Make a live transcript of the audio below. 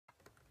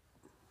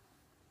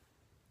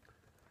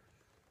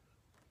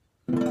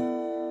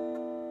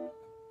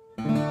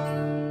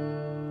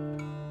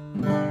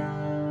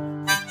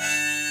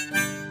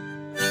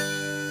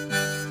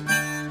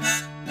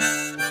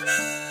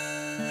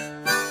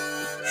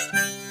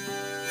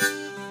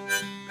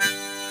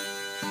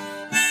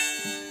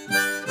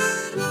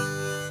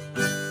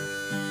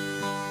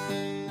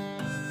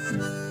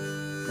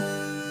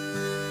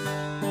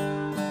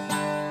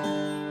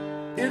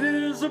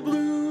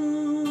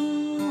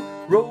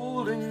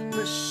rolling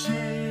machine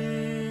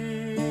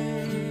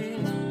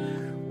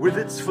with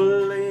its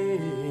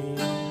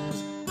flames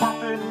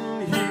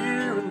popping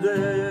here and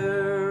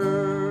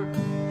there.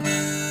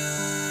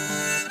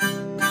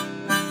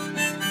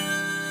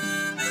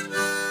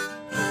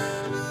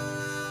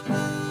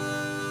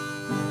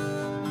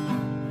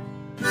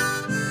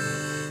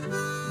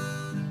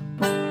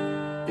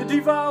 It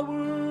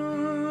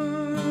devours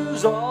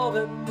all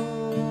that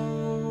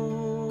moves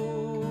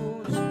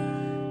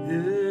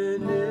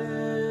in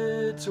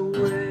its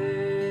way.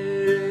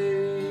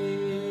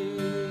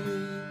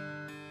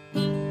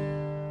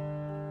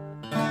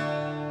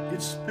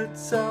 It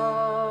spits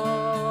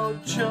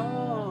out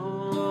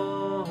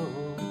chunks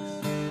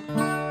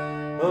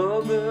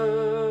of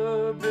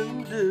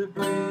urban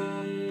debris,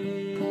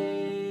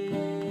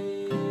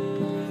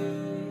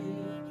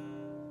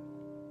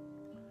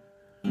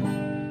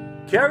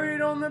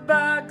 carried on the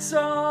backs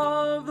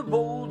of the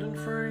bold and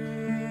free.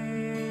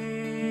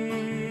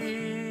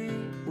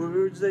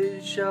 Words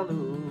they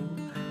shallow,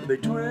 they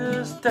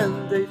twist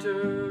and they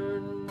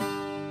turn.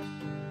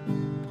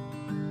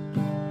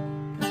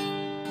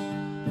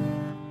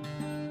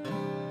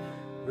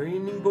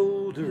 Raining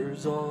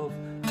boulders of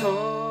tongues,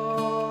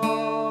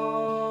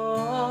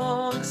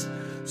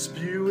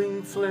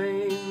 spewing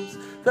flames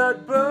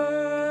that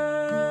burn.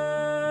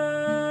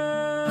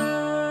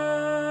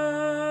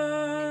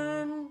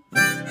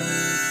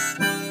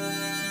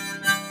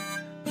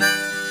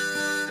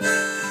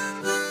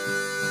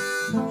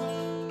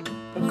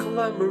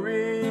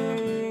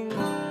 Clamoring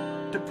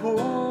to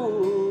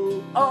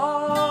pull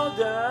all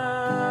down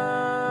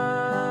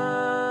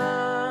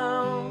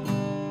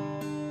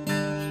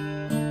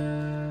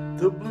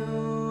the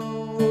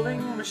blue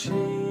rolling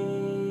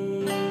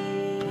machine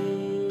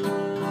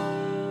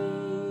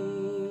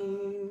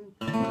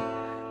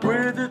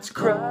with its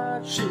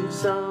crashing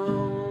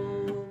sound.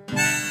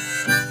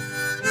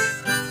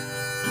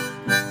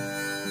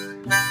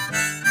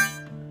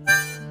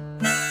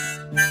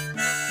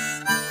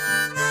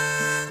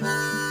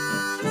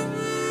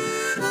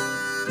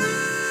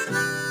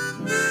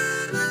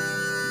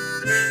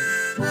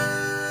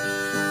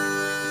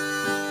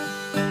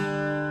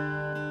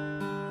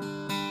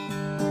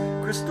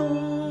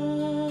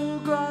 Crystal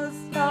glass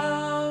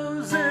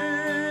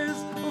houses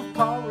of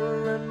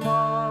power and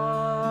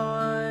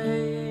might,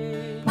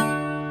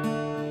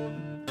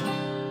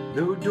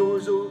 no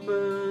doors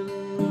open,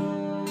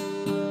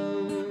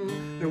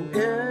 no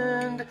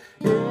end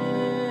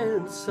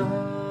in sight.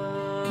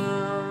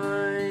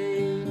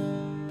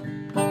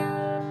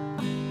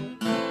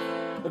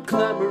 A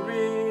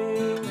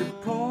clamoring to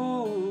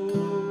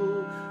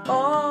pull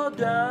all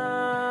down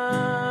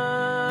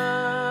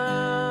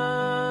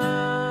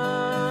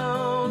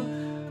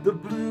the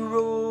blue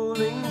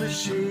rolling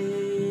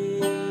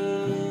machine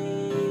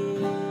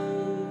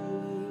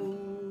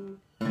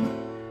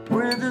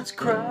with its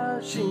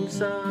crashing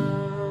sound.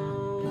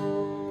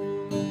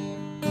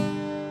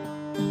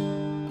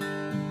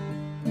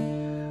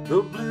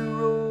 The blue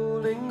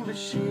rolling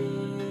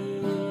machine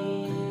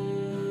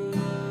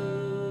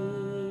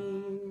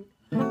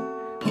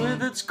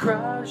with its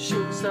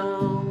crashing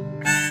sound.